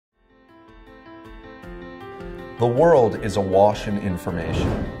The world is awash in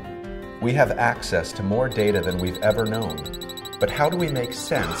information. We have access to more data than we've ever known. But how do we make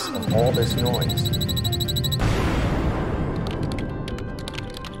sense of all this noise?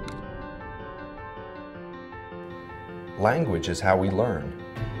 Language is how we learn.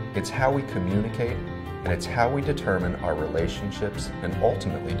 It's how we communicate, and it's how we determine our relationships and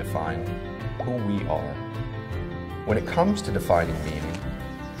ultimately define who we are. When it comes to defining meaning,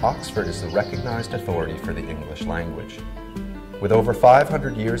 Oxford is the recognized authority for the English language. With over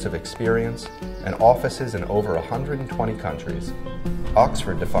 500 years of experience and offices in over 120 countries,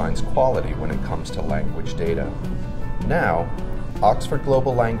 Oxford defines quality when it comes to language data. Now, Oxford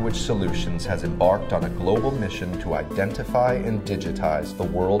Global Language Solutions has embarked on a global mission to identify and digitize the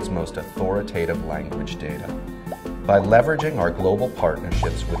world's most authoritative language data. By leveraging our global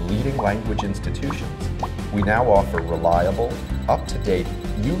partnerships with leading language institutions, we now offer reliable, up-to-date,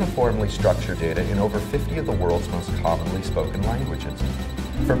 uniformly structured data in over 50 of the world's most commonly spoken languages.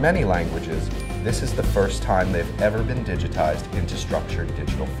 For many languages, this is the first time they've ever been digitized into structured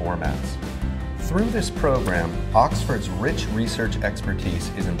digital formats. Through this program, Oxford's rich research expertise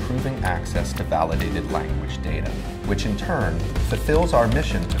is improving access to validated language data, which in turn fulfills our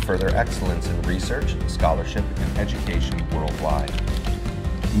mission to further excellence in research, scholarship, and education worldwide.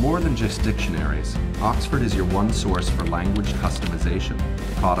 More than just dictionaries, Oxford is your one source for language customization,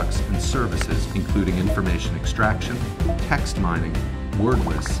 products and services including information extraction, text mining, word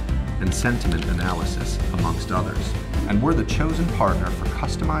lists, and sentiment analysis, amongst others. And we're the chosen partner for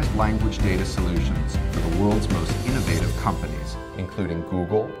customized language data solutions for the world's most innovative companies, including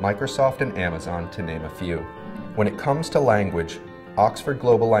Google, Microsoft, and Amazon, to name a few. When it comes to language, Oxford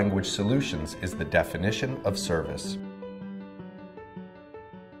Global Language Solutions is the definition of service.